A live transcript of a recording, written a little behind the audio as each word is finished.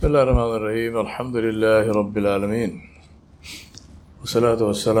بسم الله الرحمن الرحيم الحمد لله رب العالمين والصلاة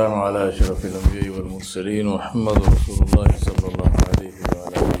والسلام على أشرف الأنبياء والمرسلين محمد رسول الله صلى الله عليه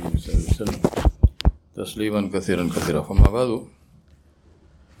وعلى آله وسلم تسليما كثيرا كثيرا. فما بعد,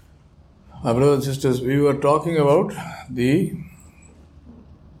 my brothers and sisters, we were talking about the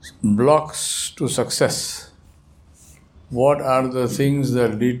blocks to success. What are the things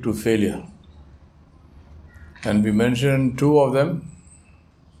that lead to failure? And we mentioned two of them.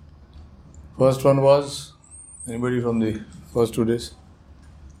 First one was, anybody from the first 2 days?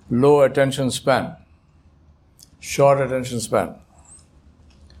 Low attention span, short attention span.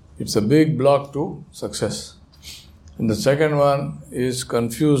 It's a big block to success. And the second one is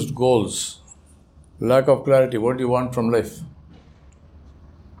confused goals, lack of clarity. What do you want from life?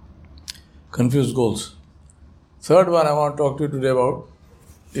 Confused goals. Third one I want to talk to you today about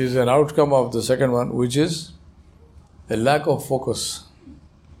is an outcome of the second one, which is a lack of focus.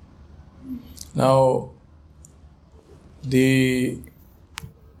 Now, the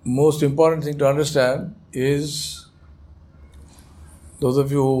most important thing to understand is, those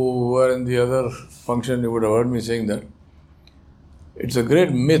of you who were in the other function, you would have heard me saying that it's a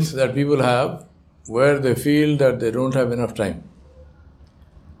great myth that people have where they feel that they don't have enough time.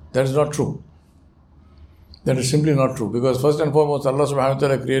 That is not true. That is simply not true, because first and foremost, Allah subhanahu wa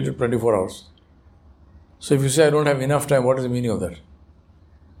ta'ala created 24 hours. So if you say I don't have enough time, what is the meaning of that?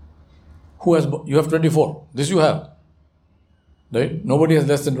 You have 24. This you have. Right? Nobody has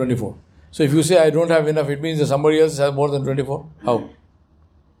less than 24. So if you say I don't have enough, it means that somebody else has more than 24. How?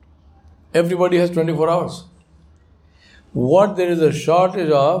 Everybody has 24 hours. What there is a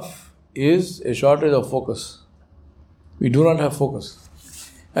shortage of is a shortage of focus. We do not have focus.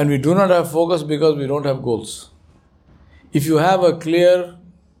 And we do not have focus because we don't have goals. If you have a clear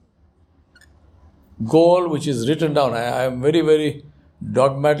goal which is written down, I am very, very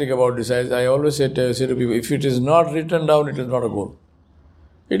dogmatic about this. I always say to people, if it is not written down, it is not a goal.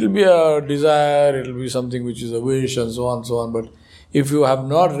 It will be a desire, it will be something which is a wish and so on. But if you have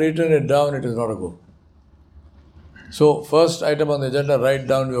not written it down, it is not a goal. So, first item on the agenda, write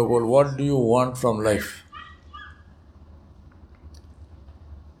down your goal. What do you want from life?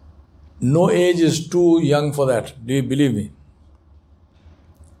 No age is too young for that. Do you believe me?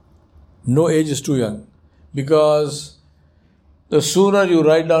 No age is too young. Because the sooner you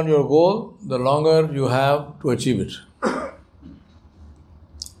write down your goal, the longer you have to achieve it.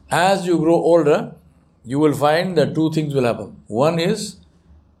 As you grow older, you will find that two things will happen. One is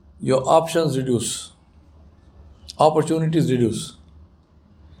your options reduce. Opportunities reduce.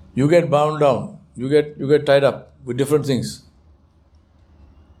 You get bound down. You get tied up with different things.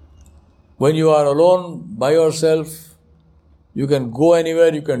 When you are alone by yourself, you can go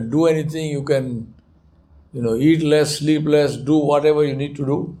anywhere, you can do anything, you can eat less, sleep less, do whatever you need to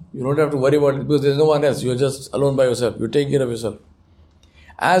do. You don't have to worry about it because there's no one else. You're just alone by yourself. You take care of yourself.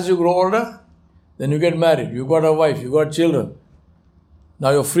 As you grow older, then you get married. You got a wife. You got children.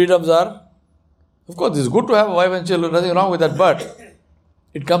 Now your freedoms are, of course, it's good to have a wife and children. Nothing wrong with that, but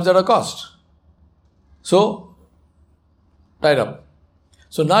it comes at a cost. So, tied up.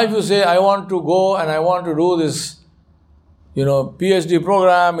 So now if you say, I want to go and I want to do this PhD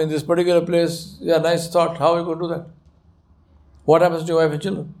program in this particular place, yeah, nice thought. How are you going to do that? What happens to your wife and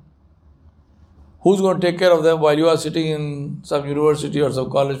children? Who's going to take care of them while you are sitting in some university or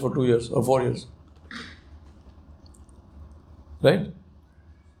some college for 2 years or 4 years? Right?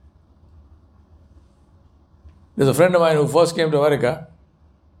 There's a friend of mine who first came to America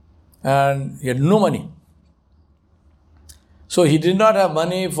and he had no money. So he did not have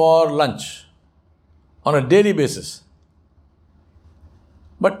money for lunch on a daily basis.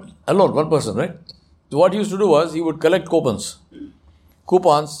 But alone, one person, right? So what he used to do was, he would collect coupons,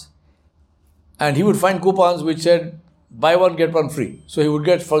 and he would find coupons which said, buy one, get one free. So he would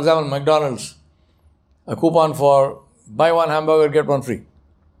get, for example, McDonald's, a coupon for buy one hamburger, get one free.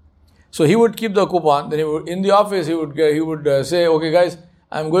 So he would keep the coupon, then in the office, he would say, okay guys,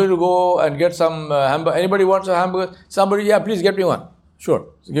 I'm going to go and get some hamburger. Anybody wants a hamburger? Somebody, yeah, please get me one. Sure,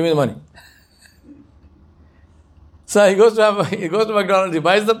 so give me the money. So he goes to McDonald's,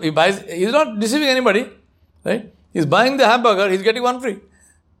 he's not deceiving anybody, right? He's buying the hamburger, he's getting one free.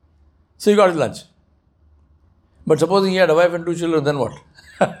 So he got his lunch. But supposing he had a wife and 2 children, then what?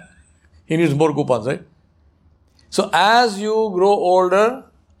 He needs more coupons, right? So as you grow older,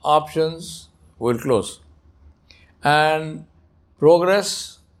 options will close. And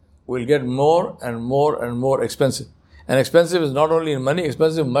progress will get more and more and more expensive. And expensive is not only in money,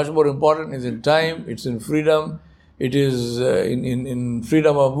 expensive, much more important, is in time, it's in freedom, it is in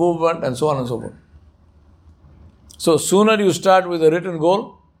freedom of movement, and so on and so forth. So sooner you start with a written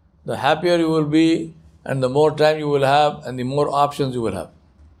goal, the happier you will be, and the more time you will have, and the more options you will have.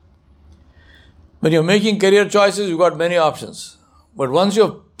 When you're making career choices, you've got many options. But once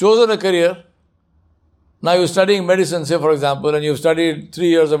you've chosen a career, now you're studying medicine, say for example, and you've studied 3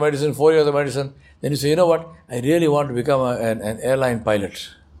 years of medicine, 4 years of medicine, then you say, you know what, I really want to become an airline pilot.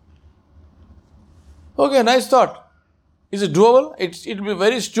 Okay, nice thought. Is it doable? It'll be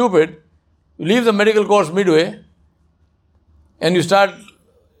very stupid. You leave the medical course midway and you start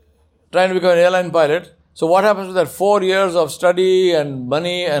trying to become an airline pilot. So what happens with that 4 years of study and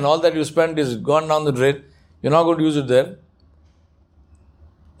money and all that you spent is gone down the drain. You're not going to use it there.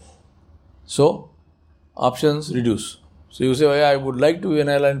 So, options reduce. So you say, oh, yeah, I would like to be an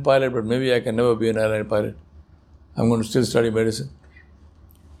airline pilot, but maybe I can never be an airline pilot. I'm going to still study medicine.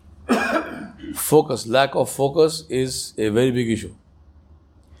 Focus, lack of focus is a very big issue.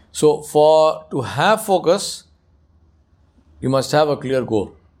 So to have focus, you must have a clear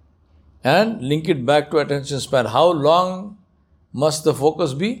goal and link it back to attention span. How long must the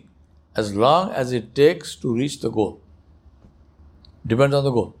focus be? As long as it takes to reach the goal. Depends on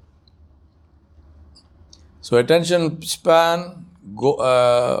the goal. So attention span,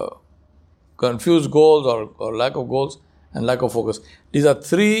 confused goals or lack of goals, and lack of focus. These are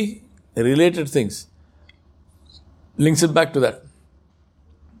three related things. Links it back to that.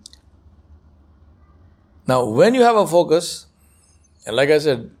 Now, when you have a focus, and like I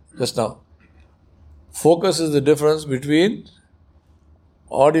said just now, focus is the difference between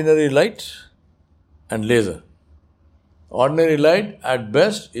ordinary light and laser. Ordinary light at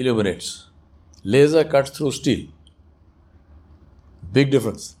best illuminates. Laser cuts through steel. Big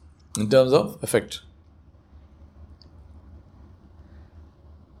difference in terms of effect.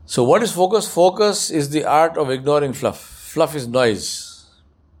 So what is focus? Focus is the art of ignoring fluff. Fluff is noise.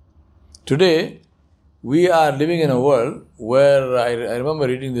 Today, we are living in a world where I remember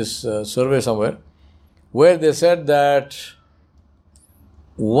reading this survey somewhere where they said that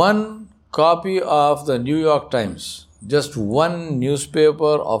one copy of the New York Times, just one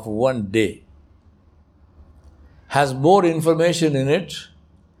newspaper of one day, has more information in it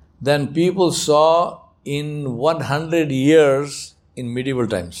than people saw in 100 years in medieval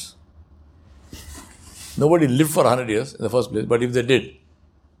times. Nobody lived for 100 years in the first place, but if they did,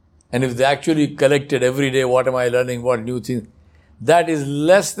 and if they actually collected every day, what am I learning, what new things, that is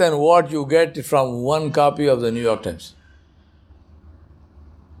less than what you get from one copy of the New York Times.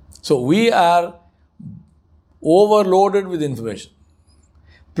 So we are overloaded with information.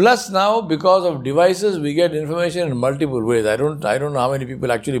 Plus now, because of devices, we get information in multiple ways. I don't know how many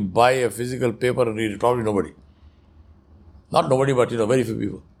people actually buy a physical paper and read it. Probably nobody. Not nobody, but very few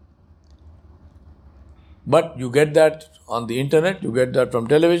people. But you get that on the internet, you get that from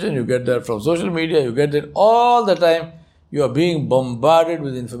television, you get that from social media, you get that all the time. You are being bombarded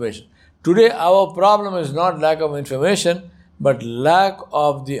with information. Today, our problem is not lack of information, but lack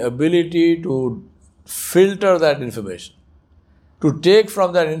of the ability to filter that information. To take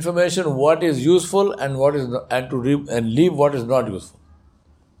from that information what is useful and what is not, and leave what is not useful.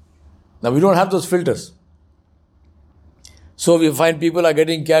 Now we don't have those filters. So we find people are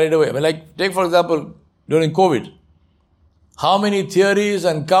getting carried away. Take for example, during COVID, how many theories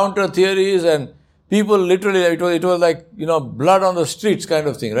and counter theories and people literally, it was like, blood on the streets kind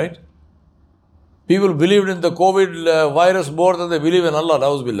of thing, right? People believed in the COVID virus more than they believe in Allah,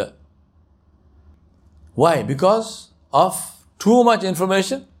 na'uz billah. Why? Because of too much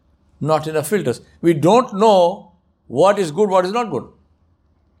information, not enough filters. We don't know what is good, what is not good.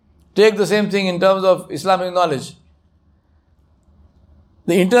 Take the same thing in terms of Islamic knowledge.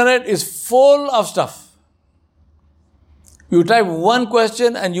 The internet is full of stuff. You type one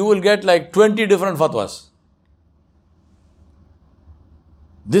question and you will get like 20 different fatwas.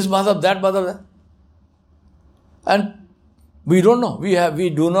 This madhab, that madhab, that. And we don't know. We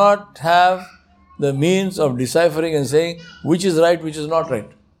do not have the means of deciphering and saying which is right, which is not right.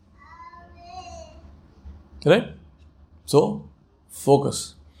 Right? So,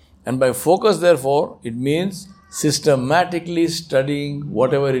 focus. And by focus, therefore, it means systematically studying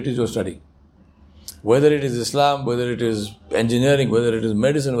whatever it is you're studying. Whether it is Islam, whether it is engineering, whether it is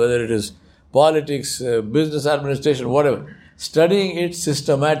medicine, whether it is politics, business administration, whatever. Studying it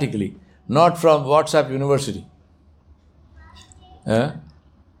systematically, not from WhatsApp University.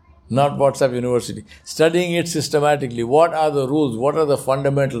 Not WhatsApp University. Studying it systematically. What are the rules? What are the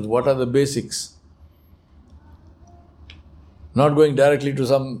fundamentals? What are the basics? Not going directly to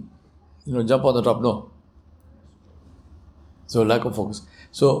some, jump on the top. No. So lack of focus.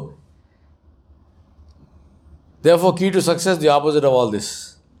 So, therefore, key to success, the opposite of all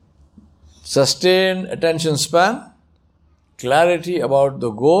this. Sustain attention span, clarity about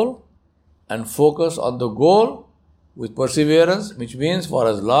the goal and focus on the goal with perseverance, which means for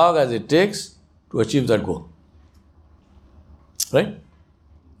as long as it takes to achieve that goal. Right?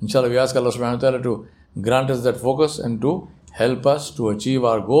 Inshallah, we ask Allah subhanahu wa ta'ala to grant us that focus and to help us to achieve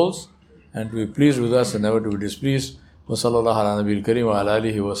our goals and to be pleased with us and never to be displeased. Wa sallallahu ala nabiyil kareem wa ala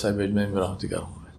alihi wa sahbihi ajma'in bi rahmatika.